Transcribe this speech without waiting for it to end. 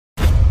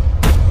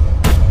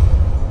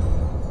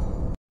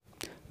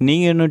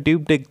நீங்கள் இன்னும்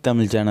TubeTech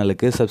தமிழ்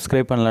சேனலுக்கு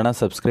சப்ஸ்கிரைப் பண்ணலன்னா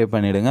சப்ஸ்கிரைப்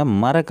பண்ணிவிடுங்க.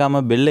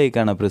 மறக்காமல் பெல்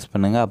ஐக்கானை ப்ரெஸ்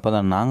பண்ணுங்கள். அப்போ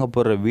தான் நாங்கள்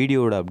போடுற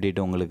வீடியோட அப்டேட்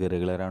உங்களுக்கு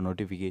ரெகுலராக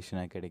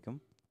நோட்டிஃபிகேஷனாக கிடைக்கும்.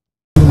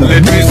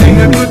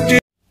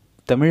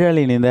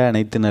 தமிழால் இணைந்த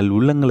அனைத்து நல்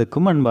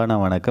உள்ளங்களுக்கும் அன்பான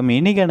வணக்கம்.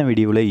 இன்றைக்கான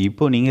வீடியோவில்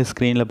இப்போது நீங்கள்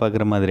ஸ்க்ரீனில்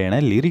பார்க்குற மாதிரியான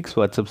லிரிக்ஸ்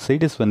வாட்ஸ்அப்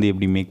ஸ்டேட்டஸ் வந்து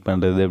எப்படி மேக்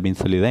பண்ணுறது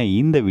அப்படின்னு சொல்லி தான்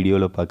இந்த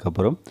வீடியோவில் பார்க்க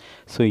போகிறோம்.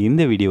 ஸோ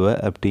இந்த வீடியோவை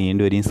அப்படி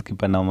எண்டு வரையும்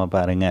ஸ்கிப் பண்ணாமல்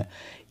பாருங்கள்.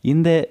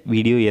 இந்த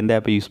வீடியோ எந்த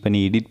ஆப்பை யூஸ்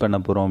பண்ணி எடிட் பண்ண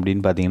போகிறோம்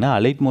அப்படின்னு பார்த்தீங்கன்னா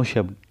அலைட்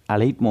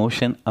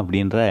மோஷன்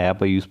அப்படின்ற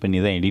ஆப்பை யூஸ் பண்ணி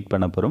தான் எடிட்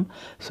பண்ண போகிறோம்.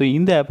 ஸோ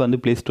இந்த ஆப் வந்து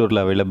ப்ளே ஸ்டோரில்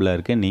அவைலபிளாக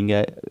இருக்குது.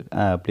 நீங்கள்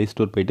ப்ளே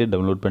ஸ்டோர் போய்ட்டு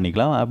டவுன்லோட்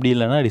பண்ணிக்கலாம். அப்படி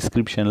இல்லைனா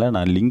டிஸ்கிரிப்ஷனில்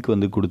நான் லிங்க்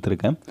வந்து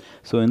கொடுத்துருக்கேன்.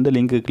 ஸோ இந்த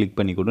லிங்க்கு கிளிக்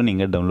பண்ணி கூட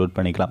நீங்கள் டவுன்லோட்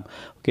பண்ணிக்கலாம்.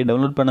 ஓகே,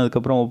 டவுன்லோட்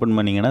பண்ணதுக்கப்புறம் ஓப்பன்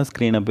பண்ணிங்கன்னா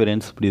ஸ்க்ரீன்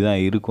அப்பியரன்ஸ் இப்படி தான்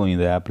இருக்கும்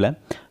இந்த ஆப்பில்.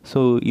 ஸோ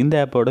இந்த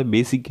ஆப்போட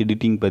பேசிக்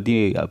எடிட்டிங் பற்றி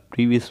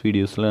ப்ரீவியஸ்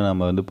வீடியோஸில்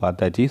நம்ம வந்து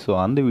பார்த்தாச்சு. ஸோ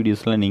அந்த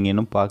வீடியோஸில் நீங்கள்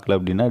இன்னும் பார்க்கல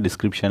அப்படின்னா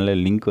டிஸ்கிரிப்ஷனில்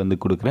லிங்க் வந்து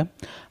கொடுக்குறேன்.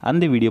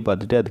 அந்த வீடியோ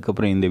பார்த்துட்டு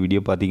அதுக்கப்புறம் இந்த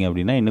வீடியோ பார்த்தீங்க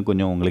அப்படின்னா இன்னும்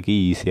கொஞ்சம் உங்களுக்கு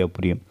ஈஸியாக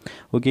புரியும்.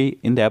 ஓகே,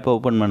 இந்த ஆப்பை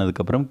ஓப்பன்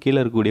பண்ணதுக்கப்புறம் கீழே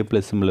இருக்கக்கூடிய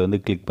ப்ளஸ் சிம்பிளை வந்து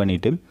கிளிக்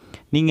பண்ணிவிட்டு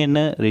நீங்கள் என்ன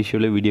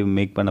ரேஷியோவில் வீடியோ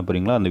மேக் பண்ண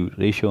போகிறீங்களோ அந்த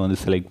ரேஷியோ வந்து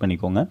செலக்ட்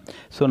பண்ணிக்கோங்க.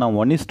 ஸோ நான்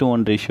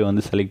 1:1 ரேஷியோ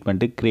வந்து செலக்ட்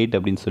பண்ணிட்டு கிரியேட்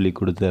அப்படின்னு சொல்லி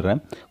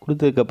கொடுத்துட்றேன்.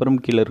 கொடுத்ததுக்கப்புறம்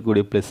கீழே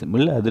இருக்கக்கூடிய ப்ளஸ்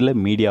சிம்பிள், அதில்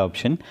மீடியா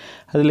ஆப்ஷன்,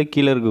 அதில்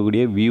கீழே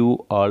இருக்கக்கூடிய view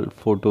all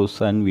photos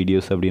and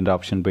videos அப்படின்ற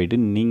ஆப்ஷன் போய்ட்டு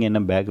நீங்கள்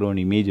என்ன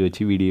பேக்ரவுண்ட் இமேஜ்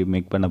வச்சு வீடியோ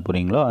மேக் பண்ண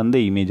போகிறீங்களோ அந்த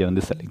இமேஜை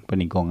வந்து செலக்ட்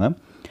பண்ணிக்கோங்க.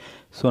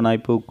 ஸோ நான்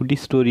இப்போது குட்டி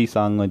ஸ்டோரி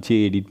சாங் வச்சு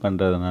எடிட்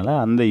பண்ணுறதுனால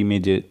அந்த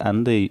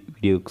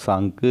வீடியோ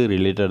சாங்க்கு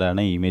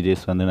ரிலேட்டடான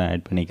இமேஜஸ் வந்து நான்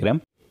ஆட்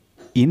பண்ணிக்கிறேன்.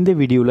 இந்த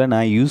வீடியோவில்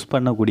நான் யூஸ்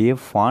பண்ணக்கூடிய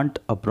ஃபாண்ட்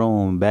அப்புறம்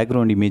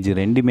பேக்ரவுண்ட் இமேஜ்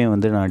ரெண்டுமே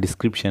வந்து நான்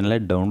டிஸ்கிரிப்ஷனில்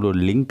டவுன்லோட்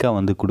லிங்க்காக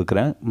வந்து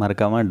கொடுக்குறேன்.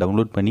 மறக்காமல்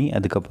டவுன்லோட் பண்ணி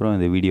அதுக்கப்புறம்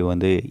இந்த வீடியோ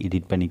வந்து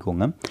எடிட்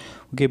பண்ணிக்கோங்க.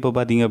 ஓகே, இப்போ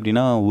பார்த்தீங்க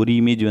அப்படின்னா ஒரு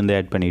இமேஜ் வந்து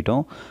ஆட்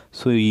பண்ணிட்டோம்.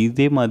 ஸோ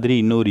இதே மாதிரி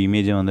இன்னொரு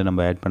இமேஜை வந்து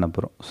நம்ம ஆட் பண்ண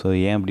போகிறோம். ஸோ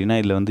ஏன் அப்படின்னா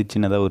இதில் வந்து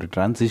சின்னதாக ஒரு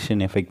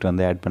ட்ரான்சிஷன் எஃபெக்ட்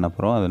வந்து ஆட் பண்ண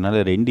போகிறோம்.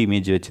 அதனால் 2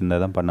 இமேஜ்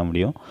வச்சுருந்தால் தான் பண்ண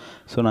முடியும்.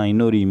 ஸோ நான்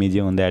இன்னொரு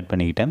இமேஜை வந்து ஆட்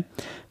பண்ணிக்கிட்டேன்.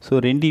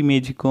 ஸோ 2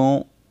 இமேஜுக்கும்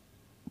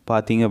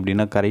பார்த்தீங்க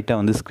அப்படின்னா கரெக்டாக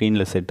வந்து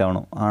ஸ்க்ரீனில் செட்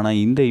ஆகணும். ஆனால்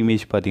இந்த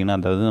இமேஜ் பார்த்திங்கன்னா,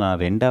 அதாவது நான்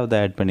 2வது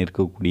ஆட்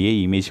பண்ணியிருக்கக்கூடிய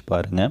இமேஜ்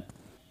பாருங்கள்.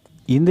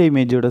 இந்த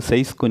இமேஜோட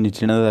சைஸ் கொஞ்சம்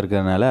சின்னதாக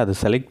இருக்கிறதுனால அதை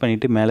செலக்ட்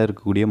பண்ணிவிட்டு மேலே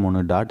இருக்கக்கூடிய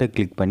 3 டாட்டை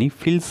கிளிக் பண்ணி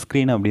ஃபில்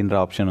ஸ்க்ரீன் அப்படின்ற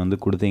ஆப்ஷன் வந்து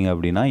கொடுத்தீங்க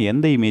அப்படின்னா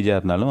எந்த இமேஜாக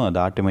இருந்தாலும்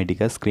அது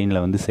ஆட்டோமேட்டிக்காக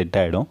ஸ்க்ரீனில் வந்து செட்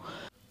ஆகிடும்.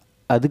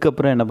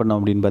 அதுக்கப்புறம் என்ன பண்ணோம்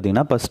அப்படின்னு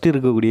பார்த்தீங்கன்னா, ஃபஸ்ட்டு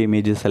இருக்கக்கூடிய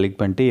இமேஜை செலக்ட்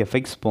பண்ணிட்டு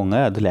எஃபெக்ட்ஸ் போங்க.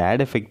 அதில்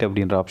ஆட் எஃபெக்ட்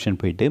அப்படின்ற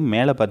ஆப்ஷன் போயிட்டு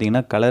மேலே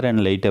பார்த்தீங்கன்னா கலர்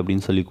அண்ட் லைட்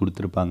அப்படின்னு சொல்லி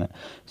கொடுத்துருப்பாங்க.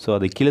 ஸோ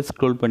அதை கீழே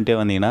ஸ்க்ரோல்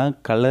பண்ணிட்டே வந்தீங்கன்னா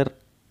கலர்,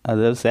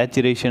 அதாவது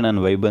சேச்சுரேஷன்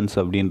அண்ட் வைப்ரன்ஸ்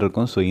அப்படின்னு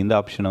இருக்கும். ஸோ இந்த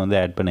ஆப்ஷனை வந்து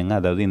ஆட் பண்ணுங்கள்.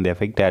 அதாவது இந்த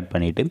எஃபெக்ட் ஆட்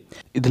பண்ணிவிட்டு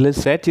இதில்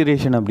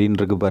சேச்சுரேஷன்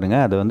அப்படின்றது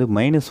பாருங்கள், அதை வந்து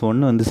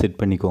 -1 வந்து செட்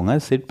பண்ணிக்கோங்க.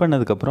 செட்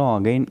பண்ணதுக்கப்புறம்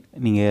அகைன்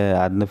நீங்கள்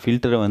அந்த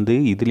ஃபில்டரை வந்து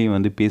இதுலேயும்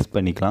வந்து பேஸ்ட்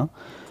பண்ணிக்கலாம்.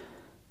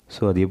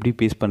 ஸோ அது எப்படி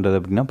பேஸ்ட் பண்ணுறது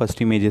அப்படின்னா, ஃபஸ்ட்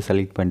இமேஜை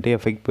செலக்ட் பண்ணிட்டு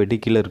எஃபெக்ட் போய்ட்டு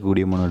கீழே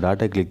இருக்கக்கூடிய 3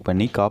 டாட்டை கிளிக்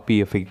பண்ணி காப்பி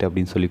எஃபெக்ட்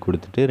அப்படின்னு சொல்லி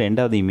கொடுத்துட்டு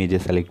 2வது இமேஜை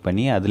செலக்ட்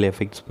பண்ணி அதில்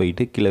எஃபெக்ட்ஸ்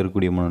போயிட்டு கீழே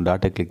இருக்கக்கூடிய 3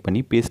 டாட்டை கிளிக்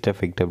பண்ணி பேஸ்ட்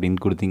எஃபெக்ட்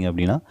அப்படின்னு கொடுத்தீங்க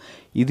அப்படின்னா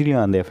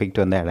இதுலேயும் அந்த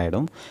எஃபெக்ட் வந்து ஆட்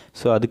ஆகிடும்.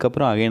 ஸோ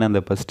அதுக்கப்புறம் அகைன்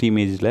அந்த ஃபஸ்ட்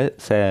இமேஜில்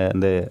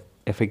அந்த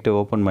எஃபெக்டை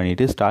ஓப்பன்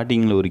பண்ணிவிட்டு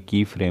ஸ்டார்டிங்கில் ஒரு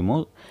கீ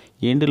ஃப்ரேமும்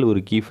எண்டில்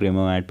ஒரு கீ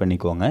ஃப்ரேமும் ஆட்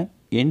பண்ணிக்கோங்க.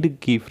 எண்டு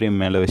கீ ஃப்ரேம்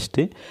மேலே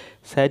வச்சுட்டு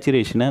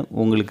சேச்சுரேஷனை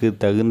உங்களுக்கு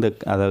தகுந்த,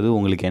 அதாவது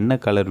உங்களுக்கு என்ன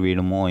கலர்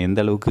வேணுமோ, எந்த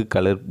அளவுக்கு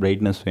கலர்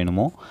பிரைட்னஸ்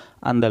வேணுமோ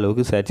அந்த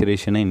அளவுக்கு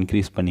சேச்சுரேஷனை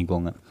இன்க்ரீஸ்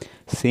பண்ணிக்கோங்க.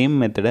 சேம்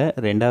மெத்தடை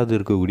 2வது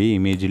இருக்கக்கூடிய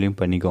இமேஜ்லேயும்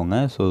பண்ணிக்கோங்க.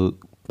 ஸோ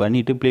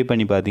பண்ணிவிட்டு ப்ளே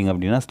பண்ணி பார்த்தீங்க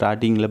அப்படின்னா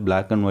ஸ்டார்டிங்கில்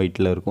பிளாக் அண்ட்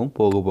ஒயிட்டில் இருக்கும்,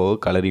 போக போக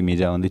கலர்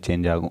இமேஜாக வந்து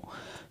சேஞ்ச் ஆகும்.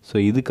 ஸோ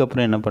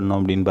இதுக்கப்புறம் என்ன பண்ணோம்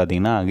அப்படின்னு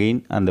பார்த்தீங்கன்னா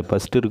அகெயின் அந்த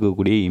ஃபஸ்ட்டு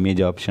இருக்கக்கூடிய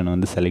இமேஜ் ஆப்ஷனை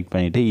வந்து செலக்ட்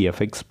பண்ணிவிட்டு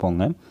எஃபெக்ட்ஸ்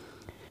போங்க.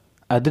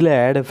 அதில்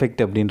ஆட்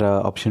எஃபெக்ட் அப்படின்ற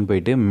ஆப்ஷன்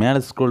போய்ட்டு மேலே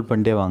ஸ்க்ரோல்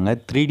பண்ணிட்டே வாங்க.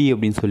 3D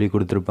அப்படின்னு சொல்லி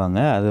கொடுத்துருப்பாங்க.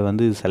 அதை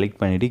வந்து செலக்ட்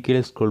பண்ணிவிட்டு கீழே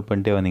ஸ்க்ரோல்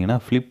பண்ணிட்டே வந்தீங்கன்னா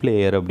ஃப்ளிப்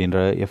லேயர் அப்படின்ற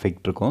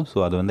எஃபெக்ட் இருக்கும்.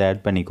 ஸோ அதை வந்து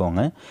ஆட்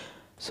பண்ணிக்கோங்க.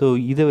 ஸோ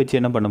இதை வச்சு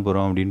என்ன பண்ண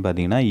போகிறோம் அப்படின்னு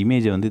பார்த்தீங்கன்னா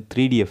இமேஜை வந்து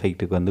 3D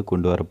எஃபெக்ட்டுக்கு வந்து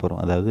கொண்டு வர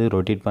போகிறோம். அதாவது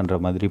ரொட்டேட் பண்ணுற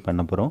மாதிரி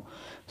பண்ண போகிறோம்.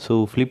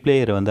 ஸோ ஃப்ளிப்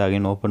லேயரை வந்து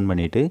அகைன் ஓப்பன்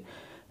பண்ணிவிட்டு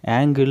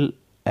ஆங்கிள்,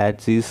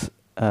 ஆக்சிஸ்,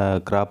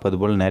 கிராப்,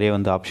 அதுபோல் நிறைய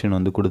வந்து ஆப்ஷன்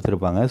வந்து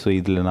கொடுத்துருப்பாங்க. ஸோ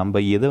இதில்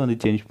நம்ம எதை வந்து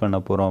சேஞ்ச் பண்ண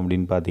போகிறோம்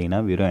அப்படின்னு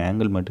பார்த்தீங்கன்னா வெறும்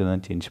ஆங்கிள்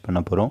மட்டும்தான் சேஞ்ச்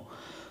பண்ண போகிறோம்.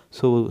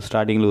 ஸோ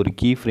ஸ்டார்டிங்கில் ஒரு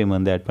கீ ஃப்ரேம்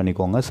வந்து ஆட்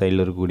பண்ணிக்கோங்க.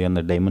 சைடில் இருக்கக்கூடிய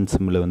அந்த டைமண்ட்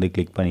சிம்பிளை வந்து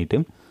கிளிக் பண்ணிவிட்டு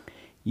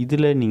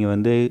இதில் நீங்கள்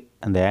வந்து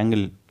அந்த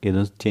ஆங்கிள்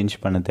எதுவும் சேஞ்ச்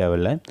பண்ண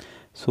தேவையில்லை.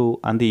 ஸோ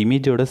அந்த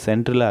இமேஜோட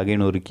சென்டரில்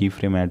அகைன் ஒரு கீ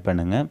ஃப்ரேம் ஆட்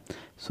பண்ணுங்கள்.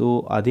 ஸோ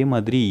அதே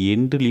மாதிரி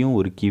எண்டுலேயும்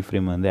ஒரு கீ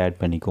ஃப்ரேம் வந்து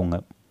ஆட் பண்ணிக்கோங்க.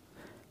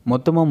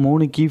 மொத்தமாக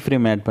 3 கீ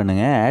ஃப்ரேம் ஆட்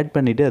பண்ணுங்கள். ஆட்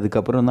பண்ணிவிட்டு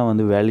அதுக்கப்புறம் தான்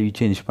வந்து வேல்யூ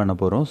சேஞ்ச் பண்ண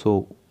போகிறோம். ஸோ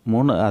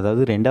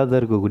அதாவது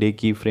 2வது இருக்கக்கூடிய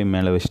கீ ஃப்ரேம்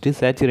மேலே வச்சுட்டு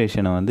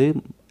சேச்சுரேஷனை வந்து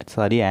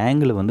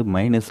ஆங்கிளை வந்து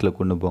மைனஸில்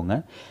கொண்டு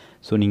போங்க.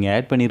 ஸோ நீங்கள்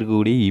ஆட்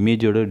பண்ணியிருக்கக்கூடிய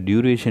இமேஜோட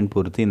டியூரேஷன்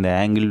பொறுத்து இந்த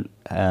ஆங்கிள்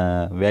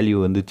வேல்யூ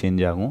வந்து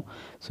சேஞ்ச் ஆகும்.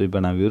 ஸோ இப்போ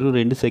நான் வெறும்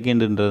 2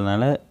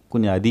 செகண்டுன்றதுனால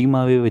கொஞ்சம்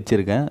அதிகமாகவே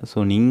வச்சுருக்கேன்.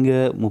 ஸோ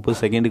நீங்கள் 30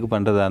 செகண்டுக்கு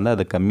பண்ணுறதா இருந்தால்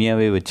அதை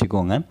கம்மியாகவே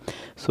வச்சுக்கோங்க.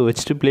 ஸோ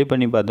வச்சுட்டு ப்ளே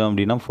பண்ணி பார்த்தோம்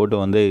அப்படின்னா ஃபோட்டோ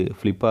வந்து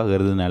ஃப்ளிப்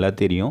ஆகிறது நல்லா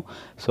தெரியும்.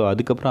 ஸோ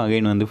அதுக்கப்புறம்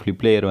அகைன் வந்து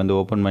ஃப்ளிப் லேயர் வந்து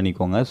ஓப்பன்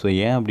பண்ணிக்கோங்க. ஸோ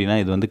ஏன் அப்படின்னா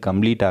இது வந்து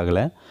கம்ப்ளீட்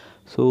ஆகலை.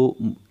 ஸோ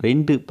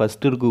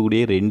ஃபஸ்ட்டு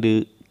இருக்கக்கூடிய 2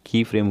 கீ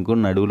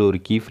ஃப்ரேமுக்கும் நடுவில்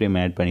ஒரு கீ ஃப்ரேம்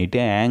ஆட் பண்ணிவிட்டு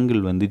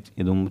ஆங்கிள் வந்து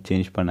எதுவும்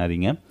சேஞ்ச்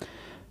பண்ணாதீங்க.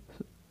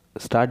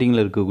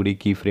 ஸ்டார்டிங்கில் இருக்கக்கூடிய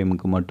கீ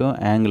ஃப்ரேமுக்கு மட்டும்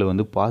ஆங்கிளை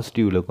வந்து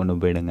பாசிட்டிவில் கொண்டு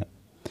போயிடுங்க.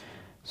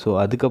 ஸோ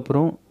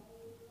அதுக்கப்புறம்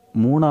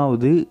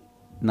 3வது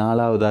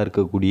 4வதாக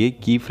இருக்கக்கூடிய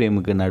கீ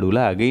ஃப்ரேமுக்கு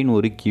நடுவில் அகைன்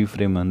ஒரு கீ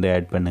ஃப்ரேம் வந்து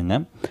ஆட்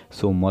பண்ணுங்கள்.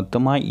 ஸோ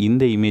மொத்தமாக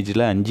இந்த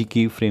இமேஜில் 5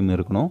 கீ ஃப்ரேம்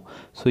இருக்கணும்.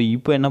 ஸோ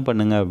இப்போ என்ன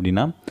பண்ணுங்கள்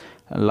அப்படின்னா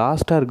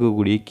லாஸ்ட்டாக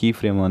இருக்கக்கூடிய கீ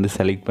ஃப்ரேமை வந்து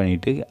செலக்ட்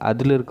பண்ணிவிட்டு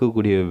அதில்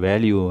இருக்கக்கூடிய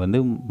வேல்யூவை வந்து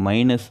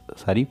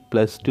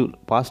 +2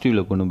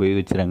 பாசிட்டிவில் கொண்டு போய்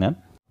வச்சுருங்க.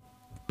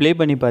 ப்ளே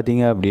பண்ணி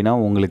பார்த்தீங்க அப்படின்னா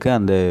உங்களுக்கு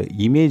அந்த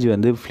இமேஜ்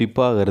வந்து ஃப்ளிப்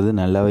ஆகிறது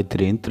நல்லாவே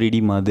தெரியும். 3D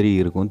மாதிரி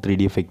இருக்கும்,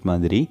 3D எஃபெக்ட்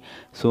மாதிரி.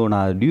 ஸோ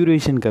நான்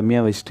டியூரேஷன்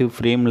கம்மியாக வச்சுட்டு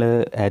ஃப்ரேமில்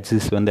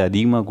ஆக்சிஸ் வந்து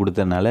அதிகமாக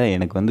கொடுத்தனால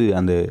எனக்கு வந்து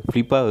அந்த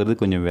ஃப்ளிப் ஆகிறது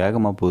கொஞ்சம்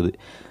வேகமாக போகுது.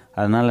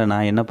 அதனால்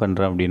நான் என்ன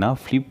பண்ணுறேன் அப்படின்னா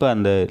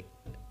அந்த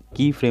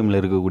கீ ஃப்ரேமில்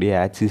இருக்கக்கூடிய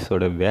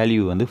ஆக்சிஸோட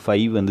வேல்யூ வந்து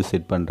 5 வந்து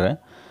செட் பண்ணுறேன்.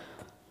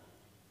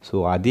 ஸோ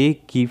அதே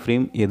கீ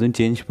ஃப்ரேம் எதுவும்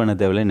சேஞ்ச் பண்ண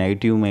தேவையில்லை,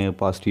 நெகட்டிவ்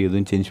பாசிட்டிவ்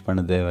எதுவும் சேஞ்ச்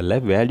பண்ண தேவையில்லை.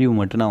 வேல்யூ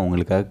மட்டும் நான்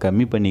உங்களுக்காக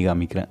கம்மி பண்ணி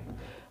காமிக்கிறேன்.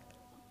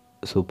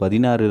 ஸோ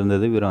 16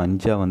 இருந்தது வெறும்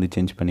 5 வந்து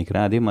சேஞ்ச்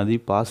பண்ணிக்கிறேன். அதே மாதிரி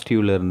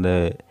பாசிட்டிவில் இருந்த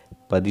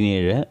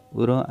 17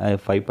 வெறும்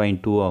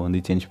 5.2 வந்து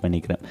சேஞ்ச்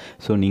பண்ணிக்கிறேன்.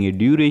 ஸோ நீங்கள்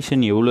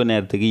டியூரேஷன் எவ்வளோ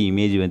நேரத்துக்கு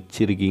இமேஜ்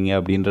வச்சுருக்கீங்க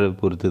அப்படின்றத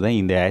பொறுத்து தான்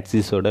இந்த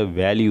ஆக்சிஸோட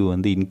வேல்யூ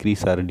வந்து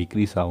இன்க்ரீஸ் ஆர்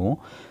டிக்ரீஸ் ஆகும்.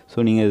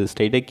 ஸோ நீங்கள்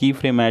ஸ்ட்ரைட்டாக கீ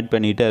ஃப்ரேம் ஆட்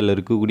பண்ணிவிட்டு அதில்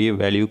இருக்கக்கூடிய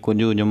வேல்யூ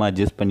கொஞ்சம் கொஞ்சமாக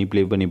அட்ஜஸ்ட் பண்ணி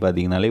ப்ளே பண்ணி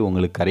பார்த்தீங்கனாலே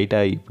உங்களுக்கு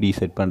கரெக்டாக எப்படி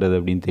செட் பண்ணுறது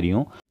அப்படின்னு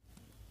தெரியும்.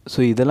 ஸோ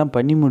இதெல்லாம்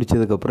பண்ணி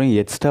முடித்ததுக்கப்புறம்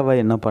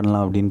எக்ஸ்ட்ராவாக என்ன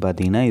பண்ணலாம் அப்படின்னு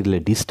பார்த்தீங்கன்னா இதில்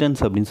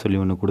டிஸ்டன்ஸ் அப்படின்னு சொல்லி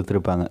ஒன்று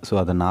கொடுத்துருப்பாங்க. ஸோ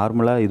அதை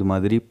நார்மலாக இது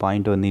மாதிரி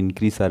பாயிண்ட் வந்து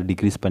இன்க்ரீஸ் ஆர்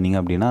டிக்ரீஸ்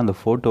பண்ணிங்க அப்படின்னா அந்த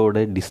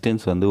ஃபோட்டோவோட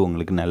டிஸ்டன்ஸ் வந்து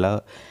உங்களுக்கு நல்லா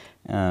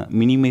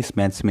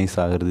மேக்ஸிமைஸ்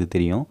ஆகிறது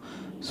தெரியும்.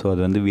 ஸோ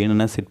அது வந்து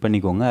வேணும்னா செட்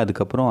பண்ணிக்கோங்க.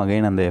 அதுக்கப்புறம்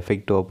அகைன் அந்த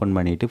எஃபெக்ட் ஓப்பன்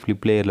பண்ணிவிட்டு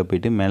ஃப்ளிப் லேயரில்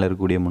போய்ட்டு மேலே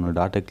இருக்கக்கூடிய 3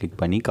 டாட்டை கிளிக்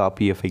பண்ணி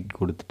காப்பி எஃபெக்ட்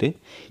கொடுத்துட்டு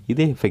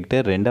இதே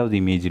எஃபெக்டை 2வது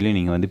இமேஜ்லேயும்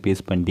நீங்கள் வந்து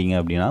பேஸ்ட் பண்ணிட்டீங்க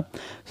அப்படின்னா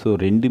ஸோ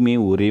ரெண்டுமே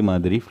ஒரே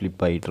மாதிரி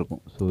ஃப்ளிப்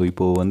ஆகிட்ருக்கும். ஸோ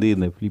இப்போது வந்து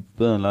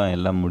இந்த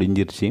எல்லாம்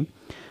முடிஞ்சிருச்சு.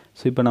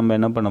 ஸோ இப்போ நம்ம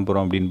என்ன பண்ண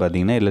போகிறோம் அப்படின்னு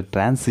பார்த்தீங்கன்னா இதில்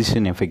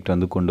ட்ரான்சிஷன் எஃபெக்ட்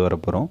வந்து கொண்டு வர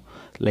போகிறோம்,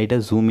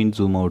 லைட்டாக ஜூம் இன்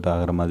ஜூம் அவுட்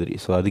ஆகிற மாதிரி.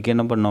 ஸோ அதுக்கு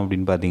என்ன பண்ணோம்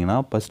அப்படின்னு பார்த்தீங்கன்னா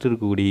ஃபஸ்ட்டு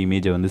இருக்கக்கூடிய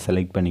இமேஜை வந்து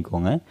செலக்ட்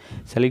பண்ணிக்கோங்க.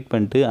 செலக்ட்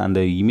பண்ணிட்டு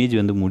அந்த இமேஜ்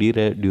வந்து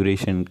முடிகிற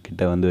டியூரேஷன்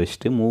கிட்ட வந்து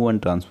வச்சுட்டு மூவ்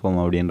அண்ட் ட்ரான்ஸ்ஃபார்ம்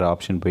அப்படின்ற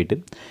ஆப்ஷன் போய்ட்டு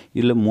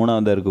இதில்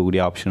 3வதாக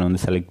இருக்கக்கூடிய ஆப்ஷன்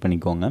வந்து செலக்ட்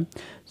பண்ணிக்கோங்க.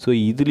 ஸோ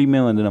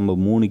இதுலேயுமே வந்து நம்ம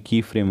 3 கீ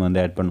ஃப்ரேம்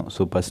வந்து ஆட் பண்ணோம்.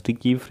 ஸோ ஃபஸ்ட்டு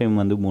கீ ஃப்ரேம்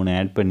வந்து 3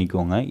 ஆட்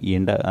பண்ணிக்கோங்க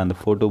அந்த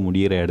ஃபோட்டோ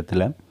முடிகிற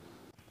இடத்துல.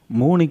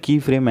 3 கீ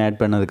ஃப்ரேம் ஆட்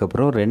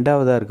பண்ணதுக்கப்புறம்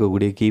 2வதாக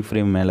இருக்கக்கூடிய கீ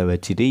ஃப்ரேம் மேலே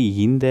வச்சுட்டு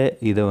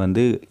இதை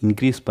வந்து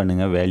இன்க்ரீஸ்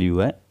பண்ணுங்கள்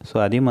வேல்யூவை. ஸோ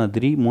அதே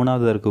மாதிரி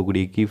 3வதாக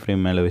இருக்கக்கூடிய கீ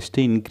ஃப்ரேம் மேலே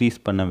வச்சுட்டு இன்க்ரீஸ்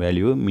பண்ண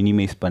வேல்யூவை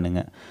மினிமைஸ்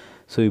பண்ணுங்கள்.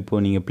 ஸோ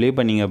இப்போது நீங்கள் ப்ளே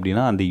பண்ணிங்க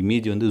அப்படின்னா அந்த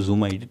இமேஜ் வந்து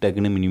ஜூம் ஆகிட்டு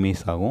டக்குன்னு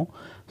மினிமைஸ் ஆகும்.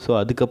 ஸோ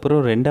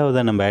அதுக்கப்புறம்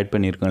 2வதாக நம்ம ஆட்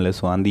பண்ணியிருக்கோம்ல,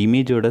 ஸோ அந்த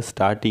இமேஜோட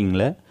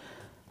ஸ்டார்டிங்கில்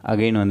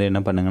அகைன் வந்து என்ன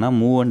பண்ணுங்கன்னா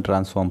மூவ் அண்ட்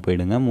ட்ரான்ஸ்ஃபார்ம்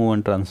போயிடுங்க. மூவ்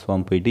அண்ட்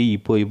ட்ரான்ஸ்ஃபார்ம் போயிட்டு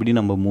இப்போ எப்படி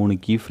நம்ம 3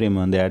 கீ ஃப்ரேம்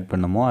வந்து ஆட்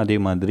பண்ணமோ அதே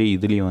மாதிரி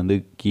இதுலேயும் வந்து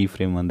கீ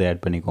ஃப்ரேம் வந்து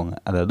ஆட் பண்ணிக்கோங்க.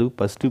 அதாவது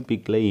ஃபஸ்ட்டு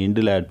பிக்கில்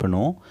எண்டில் ஆட்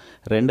பண்ணுவோம்,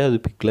 2வது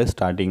பிக்கில்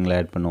ஸ்டார்டிங்கில்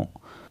ஆட் பண்ணுவோம்.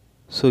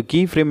 ஸோ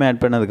கீ ஃப்ரேம்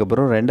ஆட்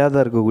பண்ணதுக்கப்புறம்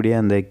 2வதாக இருக்கக்கூடிய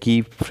அந்த கீ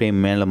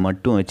ஃப்ரேம் மேலே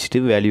மட்டும்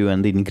வச்சுட்டு வேல்யூ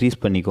வந்து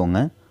இன்க்ரீஸ்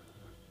பண்ணிக்கோங்க.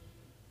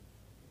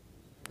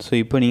 ஸோ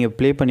இப்போ நீங்கள்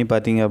ப்ளே பண்ணி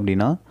பார்த்தீங்க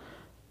அப்படின்னா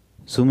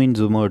ஜூம் இன்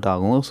ஜூம் அவுட்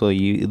ஆகும். ஸோ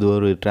இது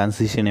ஒரு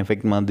ட்ரான்சிஷன்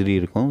எஃபெக்ட் மாதிரி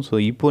இருக்கும். ஸோ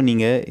இப்போது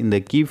நீங்கள் இந்த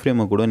கீ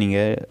ஃப்ரேமை கூட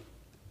நீங்கள்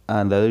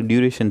அதாவது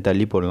டியூரேஷன்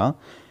தள்ளி போடலாம்.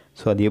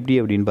 ஸோ அது எப்படி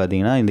அப்படின்னு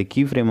பார்த்தீங்கன்னா இந்த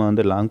கீ ஃப்ரேமை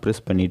வந்து லாங்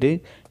ப்ரெஸ் பண்ணிவிட்டு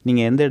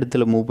நீங்கள் எந்த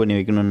இடத்துல மூவ் பண்ணி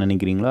வைக்கணும்னு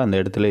நினைக்கிறீங்களோ அந்த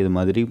இடத்துல இது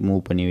மாதிரி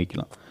மூவ் பண்ணி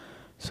வைக்கலாம்.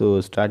 ஸோ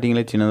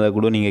ஸ்டார்டிங்கில் சின்னதாக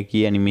கூட நீங்கள்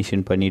கீ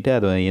அனிமேஷன் பண்ணிவிட்டு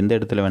அதை எந்த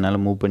இடத்துல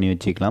வேணாலும் மூவ் பண்ணி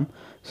வச்சுக்கலாம்.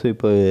 ஸோ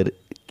இப்போ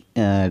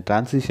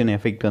ட்ரான்சிஷன்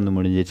எஃபெக்ட் வந்து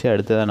முடிஞ்சிச்சு.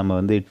 அடுத்ததாக நம்ம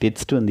வந்து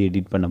டெக்ஸ்ட் வந்து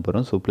எடிட் பண்ண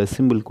போகிறோம். ஸோ ப்ளஸ்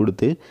சிம்பிள்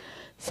கொடுத்து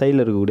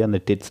சைடில் இருக்கக்கூடிய அந்த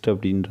டெக்ஸ்ட்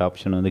அப்படின்ற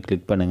ஆப்ஷன் வந்து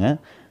கிளிக் பண்ணுங்கள்.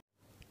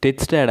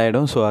 டெக்ஸ்ட் ஆட்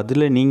ஆகிடும். ஸோ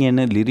அதில் நீங்கள்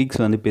என்ன லிரிக்ஸ்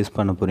வந்து பேஸ்ட்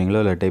பண்ண போகிறீங்களோ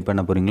இல்லை டைப்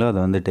பண்ண போகிறீங்களோ அதை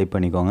வந்து டைப்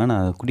பண்ணிக்கோங்க.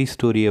 நான் குட்டி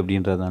ஸ்டோரி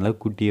அப்படின்றதுனால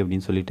குட்டி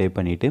அப்படின்னு சொல்லி டைப்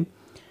பண்ணிவிட்டு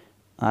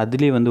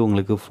அதுலேயே வந்து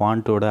உங்களுக்கு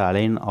ஃபாண்ட்டோட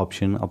அலைன்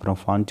ஆப்ஷன் அப்புறம்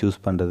ஃபாண்ட் சூஸ்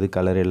பண்ணுறது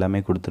கலர்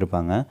எல்லாமே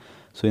கொடுத்துருப்பாங்க.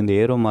 ஸோ இந்த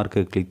ஏரோ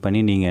மார்க்கை கிளிக்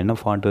பண்ணி நீங்கள் என்ன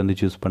ஃபாண்ட் வந்து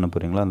சூஸ் பண்ண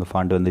போகிறீங்களோ அந்த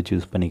ஃபாண்ட் வந்து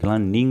சூஸ்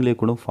பண்ணிக்கலாம். நீங்களே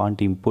கூட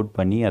ஃபாண்ட் இம்போர்ட்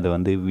பண்ணி அதை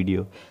வந்து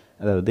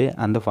அதாவது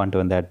அந்த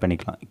ஃபாண்ட்டை வந்து ஆட்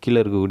பண்ணிக்கலாம். கீழே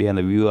இருக்கக்கூடிய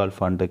அந்த வியூ ஆல்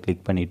ஃபாண்ட்டை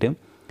கிளிக் பண்ணிவிட்டு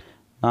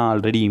நான்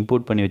ஆல்ரெடி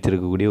இம்போர்ட் பண்ணி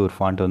வச்சுருக்கக்கூடிய ஒரு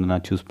ஃபாண்ட்டை வந்து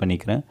நான் சூஸ்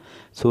பண்ணிக்கிறேன்.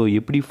 ஸோ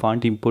எப்படி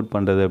ஃபாண்ட் இம்போர்ட்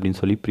பண்ணுறது அப்படின்னு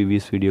சொல்லி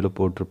ப்ரீவியஸ் வீடியோவில்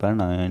போட்டிருப்பேன்.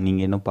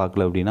 நீங்கள் இன்னும்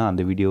பார்க்கல அப்படின்னா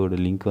அந்த வீடியோவோட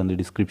லிங்க் வந்து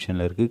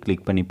டிஸ்கிரிப்ஷனில் இருக்குது,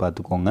 கிளிக் பண்ணி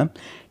பார்த்துக்கோங்க.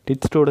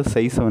 டெக்ஸ்ட்டோட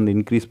சைஸை வந்து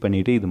இன்க்ரீஸ்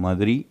பண்ணிவிட்டு இது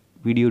மாதிரி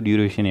வீடியோ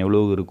டியூரேஷன்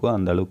எவ்வளோ இருக்கோ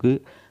அந்த அளவுக்கு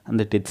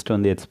அந்த டெக்ஸ்ட்டை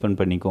வந்து எக்ஸ்பெண்ட்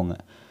பண்ணிக்கோங்க.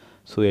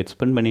 ஸோ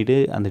எக்ஸ்பெண்ட் பண்ணிவிட்டு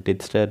அந்த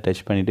டெக்ஸ்ட்டை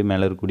டச் பண்ணிவிட்டு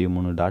மேலே இருக்கக்கூடிய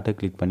 3 டாட்டை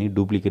கிளிக் பண்ணி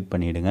டூப்ளிகேட்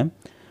பண்ணிவிடுங்க.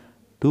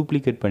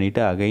 டூப்ளிகேட்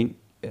பண்ணிவிட்டு அகைன்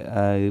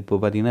இப்போ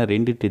பார்த்தீங்கன்னா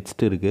 2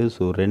 டெக்ஸ்ட் இருக்குது.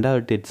 ஸோ 2வது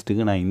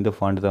டெக்ஸ்ட்டுக்கு நான் இந்த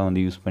ஃபாண்ட் தான்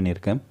வந்து யூஸ்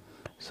பண்ணியிருக்கேன்.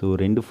 ஸோ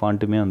 2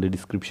 ஃபாண்ட்டுமே வந்து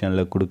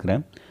டிஸ்கிரிப்ஷனில்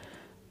கொடுக்குறேன்,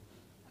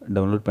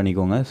 டவுன்லோட்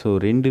பண்ணிக்கோங்க. ஸோ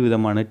 2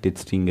 விதமான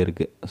டெக்ஸ்ட் இங்கே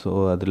இருக்குது. ஸோ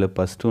அதில்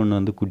ஃபஸ்ட்டு ஒன்று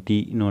வந்து குட்டி,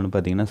 இன்னொன்று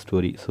பார்த்தீங்கன்னா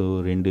ஸ்டோரி. ஸோ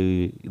 2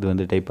 இது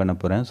வந்து டைப் பண்ண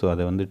போகிறேன். ஸோ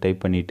அதை வந்து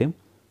டைப் பண்ணிவிட்டு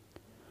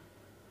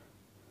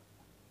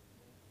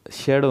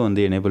ஷேடோ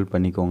வந்து எனேபிள்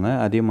பண்ணிக்கோங்க.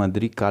 அதே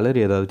மாதிரி கலர்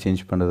ஏதாவது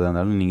சேஞ்ச் பண்ணுறதா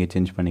இருந்தாலும் நீங்கள்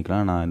சேஞ்ச்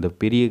பண்ணிக்கலாம். நான் இந்த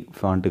பெரிய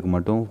ஃபாண்ட்டுக்கு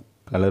மட்டும்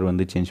கலர்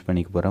வந்து சேஞ்ச்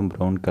பண்ணிக்க போகிறேன்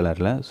ப்ரௌன்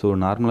கலரில். ஸோ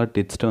நார்மலாக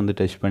டெக்ஸ்ட்டை வந்து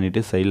டச்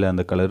பண்ணிவிட்டு சைடில்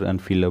அந்த கலர்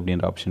அண்ட் ஃபில்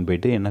அப்படின்ற ஆப்ஷன்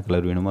போய்ட்டு என்ன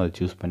கலர் வேணுமோ அதை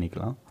சூஸ்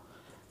பண்ணிக்கலாம்.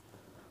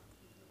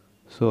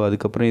 ஸோ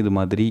அதுக்கப்புறம் இது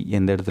மாதிரி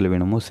எந்த இடத்துல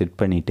வேணுமோ செட்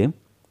பண்ணிவிட்டு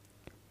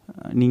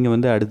நீங்கள்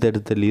வந்து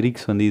அடுத்தடுத்த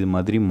லிரிக்ஸ் வந்து இது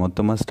மாதிரி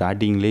மொத்தமாக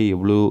ஸ்டார்டிங்லேயே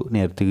எவ்வளோ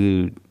நேரத்துக்கு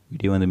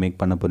வீடியோ வந்து மேக்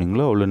பண்ண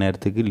போகிறீங்களோ அவ்வளோ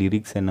நேரத்துக்கு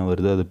லிரிக்ஸ் என்ன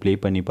வருதோ அதை ப்ளே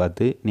பண்ணி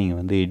பார்த்து நீங்கள்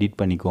வந்து எடிட்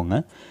பண்ணிக்கோங்க.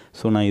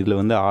 ஸோ நான் இதில்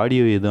வந்து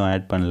ஆடியோ எதுவும்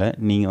ஆட் பண்ணல.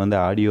 நீங்கள் வந்து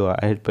ஆடியோ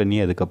ஆட் பண்ணி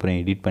அதுக்கப்புறம்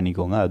எடிட்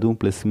பண்ணிக்கோங்க. அதுவும்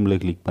ப்ளஸ் சிம்பிளை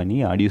கிளிக் பண்ணி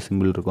ஆடியோ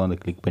சிம்பிள் இருக்கும் அதை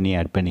கிளிக் பண்ணி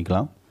ஆட்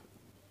பண்ணிக்கலாம்.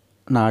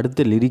 நான்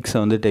அடுத்த லிரிக்ஸை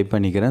வந்து டைப்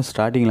பண்ணிக்கிறேன்.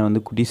 ஸ்டார்டிங்கில்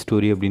வந்து குட்டி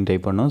ஸ்டோரி அப்படின்னு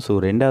டைப் பண்ணோம். ஸோ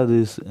ரெண்டாவது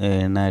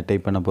என்ன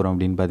டைப் பண்ண போகிறோம்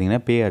அப்படின்னு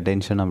பார்த்தீங்கன்னா பே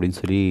அட்டென்ஷன் அப்படின்னு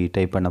சொல்லி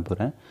டைப் பண்ண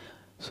போகிறேன்.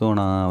 ஸோ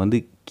நான் வந்து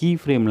கீ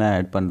ஃப்ரேம்லாம்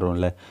ஆட்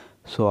பண்ணுறோம்ல,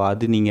 ஸோ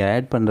அது நீங்கள்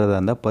ஆட் பண்ணுறதா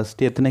இருந்தால்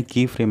ஃபஸ்ட்டு எத்தனை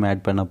கீ ஃப்ரேம்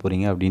ஆட் பண்ண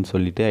போகிறீங்க அப்படின்னு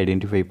சொல்லிவிட்டு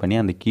ஐடென்டிஃபை பண்ணி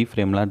அந்த கீ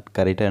ஃப்ரேம்லாம்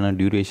கரெக்டான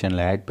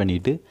டியூரேஷனில் ஆட்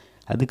பண்ணிவிட்டு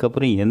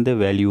அதுக்கப்புறம் எந்த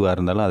வேல்யூவாக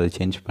இருந்தாலும் அதை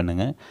சேஞ்ச்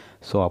பண்ணுங்கள்.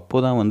 ஸோ அப்போ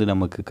தான் வந்து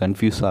நமக்கு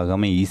கன்ஃபியூஸ்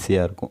ஆகாமல்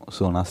ஈஸியாக இருக்கும்.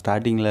 ஸோ நான்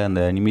ஸ்டார்டிங்கில்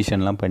அந்த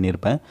அனிமேஷன்லாம்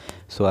பண்ணியிருப்பேன்.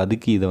 ஸோ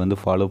அதுக்கு இதை வந்து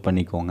ஃபாலோ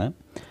பண்ணிக்கோங்க.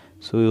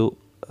 ஸோ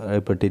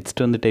இப்போ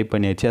டெக்ஸ்ட் வந்து டைப்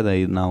பண்ணியாச்சு. அதை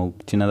நான்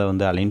சின்னதாக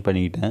வந்து அலைன்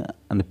பண்ணிக்கிட்டேன்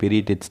அந்த பெரிய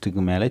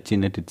டெக்ஸ்ட்டுக்கு மேலே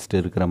சின்ன டெக்ஸ்ட்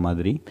இருக்கிற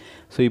மாதிரி.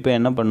 ஸோ இப்போ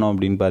என்ன பண்ணோம்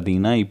அப்படின்னு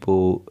பார்த்தீங்கன்னா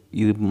இப்போது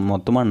இது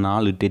மொத்தமாக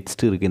 4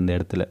 டெக்ஸ்ட் இருக்குது இந்த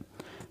இடத்துல.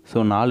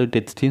 ஸோ 4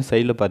 டெக்ஸ்ட்டையும்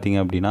சைடில் பார்த்தீங்க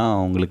அப்படின்னா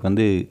உங்களுக்கு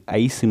வந்து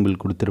ஐ சிம்பிள்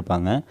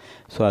கொடுத்துருப்பாங்க.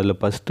 ஸோ அதில்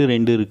ஃபஸ்ட்டு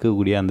 2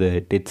 இருக்கக்கூடிய அந்த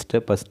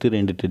டெக்ஸ்ட்டை ஃபஸ்ட்டு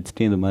 2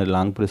 டெக்ஸ்ட்டையும் இது மாதிரி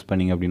லாங் ப்ரெஸ்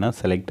பண்ணிங்க அப்படின்னா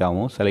செலக்ட்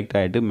ஆகும். செலக்ட்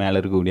ஆகிட்டு மேலே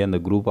இருக்கக்கூடிய அந்த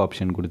குரூப்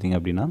ஆப்ஷன் கொடுத்தீங்க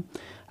அப்படின்னா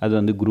அது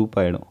வந்து குரூப்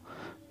ஆகிடும்.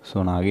 ஸோ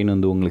நான் அகைன்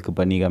வந்து உங்களுக்கு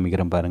பண்ணி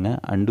காமிக்கிறேன் பாருங்கள்.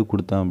 அண்டு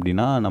கொடுத்தோம்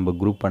அப்படின்னா நம்ம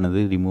குரூப் பண்ணது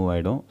ரிமூவ்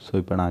ஆகிடும். ஸோ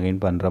இப்போ நான் அகைன்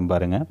பண்ணுறேன்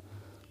பாருங்கள்.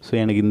 ஸோ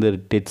எனக்கு இந்த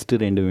டெக்ஸ்ட்டு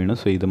 2 வேணும்.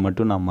 ஸோ இதை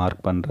மட்டும் நான் மார்க்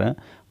பண்ணுறேன்.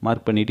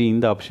 மார்க் பண்ணிவிட்டு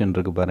இந்த ஆப்ஷன்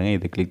இருக்குது பாருங்கள்,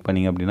 இதை கிளிக்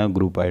பண்ணிங்க அப்படின்னா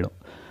குரூப் ஆகிடும்.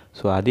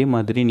 ஸோ அதே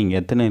மாதிரி நீங்கள்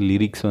எத்தனை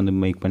லிரிக்ஸ் வந்து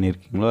மேக்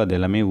பண்ணியிருக்கீங்களோ அது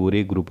எல்லாமே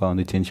ஒரே குரூப்பாக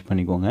வந்து சேஞ்ச்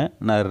பண்ணிக்கோங்க.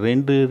 நான்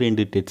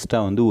 2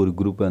 டெக்ஸ்ட்டாக வந்து ஒரு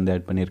குரூப்பை வந்து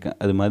ஆட் பண்ணியிருக்கேன்.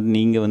 அது மாதிரி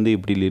நீங்கள் வந்து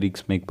எப்படி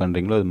லிரிக்ஸ் மேக்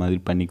பண்ணுறீங்களோ அது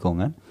மாதிரி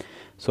பண்ணிக்கோங்க.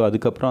 ஸோ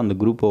அதுக்கப்புறம் அந்த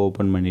குரூப்பை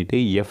ஓப்பன் பண்ணிவிட்டு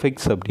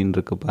எஃபெக்ட்ஸ் அப்படின்னு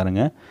இருக்கு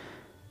பாருங்கள்.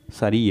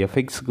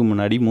 எஃபெக்ட்ஸுக்கு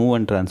முன்னாடி மூவ்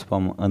அண்ட்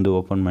ட்ரான்ஸ்ஃபார்ம் வந்து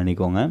ஓப்பன்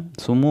பண்ணிக்கோங்க.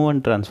 So move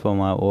and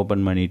transform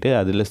open பண்ணிவிட்டு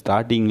அதில்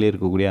ஸ்டார்டிங்லேயே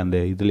இருக்கக்கூடிய அந்த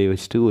இதில்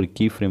வச்சுட்டு ஒரு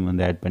கீ ஃப்ரேம்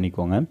வந்து ஆட்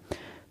பண்ணிக்கோங்க.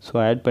 ஸோ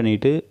ஆட்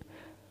பண்ணிவிட்டு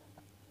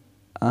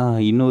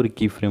இன்னொரு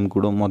கீ ஃப்ரேம்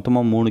கூட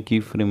மொத்தமாக 3 கீ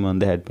ஃப்ரேம்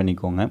வந்து ஆட்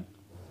பண்ணிக்கோங்க.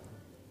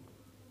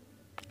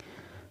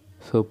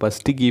 ஸோ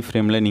ஃபஸ்ட்டு கீ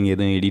ஃப்ரேமில் நீங்கள்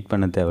எதுவும் எடிட்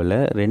பண்ண தேவையில்ல.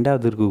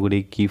 ரெண்டாவது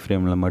இருக்கக்கூடிய கீ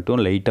ஃப்ரேமில்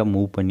மட்டும் லைட்டாக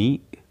மூவ் பண்ணி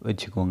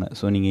வச்சுக்கோங்க.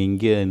 ஸோ நீங்கள்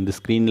இங்கே இந்த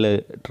ஸ்க்ரீனில்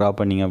ட்ரா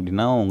பண்ணிங்க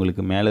அப்படின்னா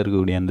உங்களுக்கு மேலே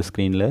இருக்கக்கூடிய அந்த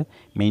ஸ்க்ரீனில்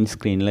மெயின்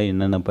ஸ்க்ரீனில்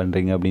என்னென்ன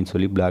பண்ணுறீங்க அப்படின்னு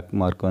சொல்லி பிளாக்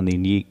மார்க் வந்து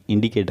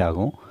இண்டிகேட்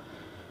ஆகும்.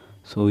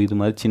 ஸோ இது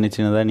மாதிரி சின்ன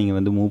சின்னதாக நீங்கள்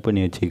வந்து மூவ்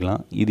பண்ணி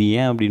வச்சுக்கலாம். இது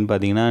ஏன் அப்படின்னு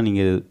பார்த்தீங்கன்னா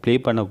நீங்கள் ப்ளே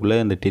பண்ணக்குள்ளே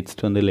அந்த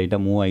டெக்ஸ்ட் வந்து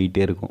லைட்டாக மூவ்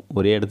ஆகிட்டே இருக்கும்.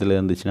 ஒரே இடத்துல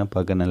இருந்துச்சுன்னா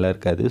பார்க்க நல்லா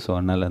இருக்காது. ஸோ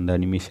அதனால் அந்த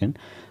அனிமேஷன்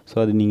ஸோ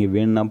அது நீங்கள்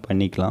வேணும்னா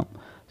பண்ணிக்கலாம்.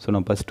 ஸோ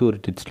நான் ஃபஸ்ட்டு ஒரு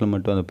டெக்ஸ்ட்டில்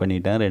மட்டும் அதை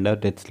பண்ணிட்டேன்.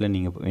 ரெண்டாவது டெக்ஸ்ட்டில்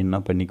நீங்கள்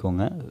வேணும்னா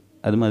பண்ணிக்கோங்க.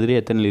 அது மாதிரி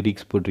எத்தனை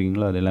லிரிக்ஸ்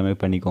போட்டிருக்கீங்களோ அது எல்லாமே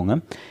பண்ணிக்கோங்க.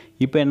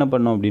 இப்போ என்ன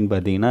பண்ணோம் அப்படின்னு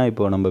பார்த்தீங்கன்னா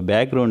இப்போ நம்ம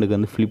பேக்ரவுண்டுக்கு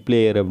வந்து ஃப்ளிப்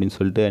லேயர் அப்படின்னு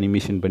சொல்லிட்டு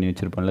அனிமேஷன் பண்ணி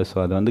வச்சுருப்போம்ல. ஸோ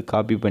அதை வந்து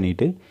காப்பி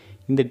பண்ணிவிட்டு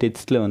இந்த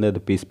டெக்ஸ்ட்டில் வந்து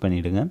அதை பேஸ்ட்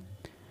பண்ணிவிடுங்க.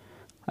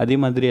 அதே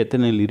மாதிரி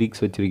எத்தனை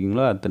லிரிக்ஸ்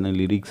வச்சுருக்கீங்களோ அத்தனை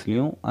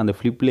லிரிக்ஸ்லையும் அந்த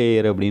ஃப்ளிப்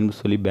லேயர் அப்படின்னு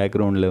சொல்லி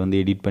பேக்ரவுண்டில் வந்து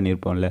எடிட்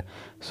பண்ணியிருப்போம்ல.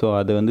 ஸோ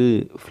அதை வந்து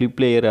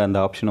ஃப்ளிப் லேயர் அந்த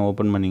ஆப்ஷனை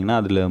ஓப்பன் பண்ணிங்கன்னா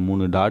அதில்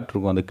 3 டாட்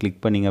இருக்கும். அதை கிளிக்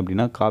பண்ணிங்க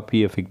அப்படின்னா காப்பி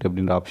எஃபெக்ட்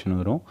அப்படின்ற ஆப்ஷன்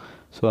வரும்.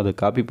 ஸோ அதை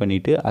காப்பி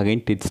பண்ணிவிட்டு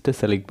அகைன் டெக்ஸ்ட்டை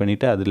செலக்ட்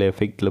பண்ணிவிட்டு அதில்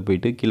எஃபெக்ட்டில்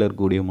போய்ட்டு கீழே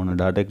இருக்கக்கூடிய 3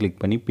 டாட்டை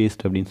கிளிக் பண்ணி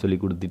பேஸ்ட் அப்படின்னு சொல்லி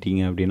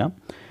கொடுத்துட்டீங்க அப்படின்னா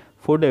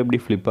ஃபோட்டோ எப்படி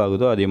ஃப்ளிப்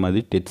ஆகுதோ அதே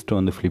மாதிரி டெக்ஸ்ட்டும்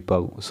வந்து ஃப்ளிப்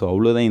ஆகும். ஸோ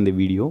அவ்வளோதான் இந்த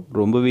வீடியோ.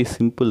 ரொம்பவே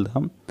சிம்பிள்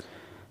தான்.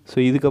 ஸோ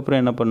இதுக்கப்புறம்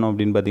என்ன பண்ணோம்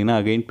அப்படின்னு பார்த்தீங்கன்னா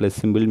அகைன் ப்ளஸ்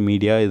சிம்பிள்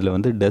மீடியா இதில்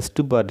வந்து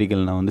டஸ்ட்டு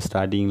பார்ட்டிகல் நான் வந்து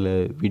ஸ்டார்டிங்கில்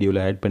வீடியோவில்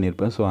ஆட்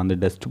பண்ணியிருப்பேன். ஸோ அந்த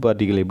டஸ்ட்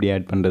பார்ட்டிகல் எப்படி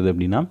ஆட் பண்ணுறது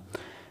அப்படின்னா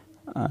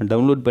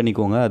டவுன்லோட்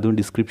பண்ணிக்கோங்க. அதுவும்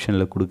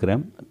டிஸ்கிரிப்ஷனில்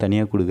கொடுக்குறேன்,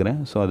 தனியாக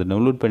கொடுக்குறேன். ஸோ அதை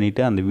டவுன்லோட்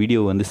பண்ணிவிட்டு அந்த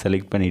வீடியோவை வந்து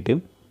செலக்ட் பண்ணிவிட்டு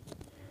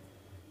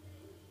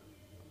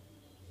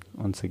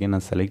ஒன் செகண்ட்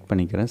நான் செலக்ட்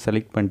பண்ணிக்கிறேன்.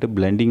 செலக்ட் பண்ணிட்டு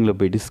பிளெண்டிங்கில்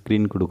போய்ட்டு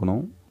ஸ்க்ரீன்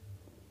கொடுக்கணும்.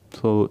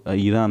 ஸோ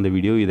இதுதான் அந்த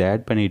வீடியோ. இதை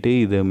ஆட் பண்ணிவிட்டு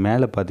இது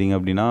மேலே பார்த்தீங்க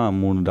அப்படின்னா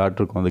 3 டாட்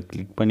இருக்கும். அதை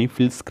கிளிக் பண்ணி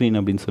ஃபில் ஸ்க்ரீன்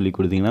அப்படின்னு சொல்லி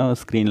கொடுத்தீங்கன்னா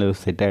ஸ்க்ரீனில்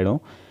செட் ஆகிடும்.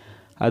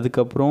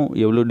 அதுக்கப்புறம்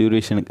எவ்வளோ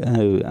டியூரேஷனுக்கு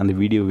அந்த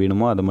வீடியோ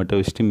வேணுமோ அதை மட்டும்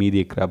வச்சுட்டு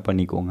மீதியை கிராப்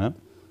பண்ணிக்கோங்க.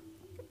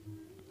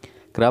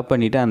 கிராப்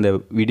பண்ணிவிட்டு அந்த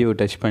வீடியோவை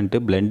டச் பண்ணிட்டு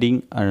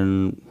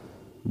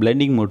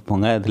பிளெண்டிங் மோட்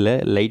போங்க. அதில்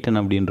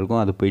லைட்டன் அப்படின்னு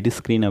இருக்கும். அது போய்ட்டு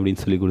ஸ்க்ரீன்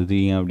அப்படின்னு சொல்லி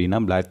கொடுத்தீங்க அப்படின்னா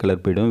பிளாக்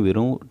கலர் போய்டும்.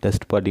 வெறும்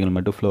டஸ்ட் பார்ட்டிகள்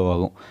மட்டும் ஃப்ளோ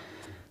ஆகும்.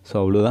 ஸோ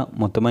அவ்வளோதான்.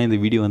 மொத்தமாக இந்த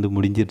வீடியோ வந்து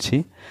முடிஞ்சிருச்சு.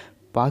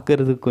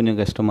 பார்க்குறதுக்கு கொஞ்சம்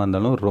கஷ்டமாக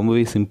இருந்தாலும்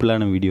ரொம்பவே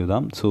சிம்பிளான வீடியோ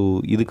தான். ஸோ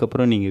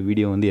இதுக்கப்புறம் நீங்கள்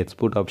வீடியோ வந்து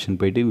எக்ஸ்போர்ட் ஆப்ஷன்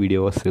போய்ட்டு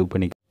வீடியோவாக சேவ்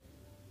பண்ணி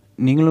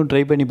நீங்களும்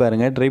ட்ரை பண்ணி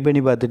பாருங்கள். ட்ரை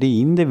பண்ணி பார்த்துட்டு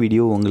இந்த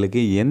வீடியோ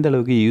உங்களுக்கு எந்த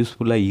அளவுக்கு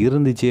யூஸ்ஃபுல்லாக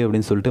இருந்துச்சு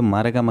அப்படின்னு சொல்லிட்டு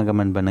மறக்காமல்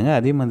கமெண்ட் பண்ணுங்கள்.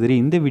 அதே மாதிரி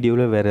இந்த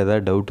வீடியோவில் வேறு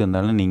ஏதாவது டவுட்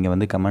இருந்தாலும் நீங்கள்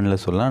வந்து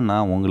கமெண்டில் சொல்லலாம்.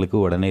 நான் உங்களுக்கு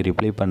உடனே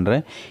ரிப்ளை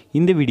பண்ணுறேன்.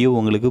 இந்த வீடியோ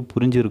உங்களுக்கு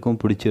புரிஞ்சிருக்கும்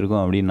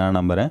பிடிச்சிருக்கும் அப்படின்னு நான்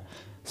நம்புகிறேன்.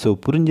 ஸோ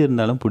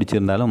புரிஞ்சிருந்தாலும்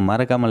பிடிச்சிருந்தாலும்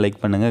மறக்காமல்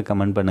லைக் பண்ணுங்கள்,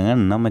 கமெண்ட்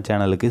பண்ணுங்கள், நம்ம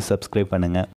சேனலுக்கு சப்ஸ்கிரைப் பண்ணுங்கள்.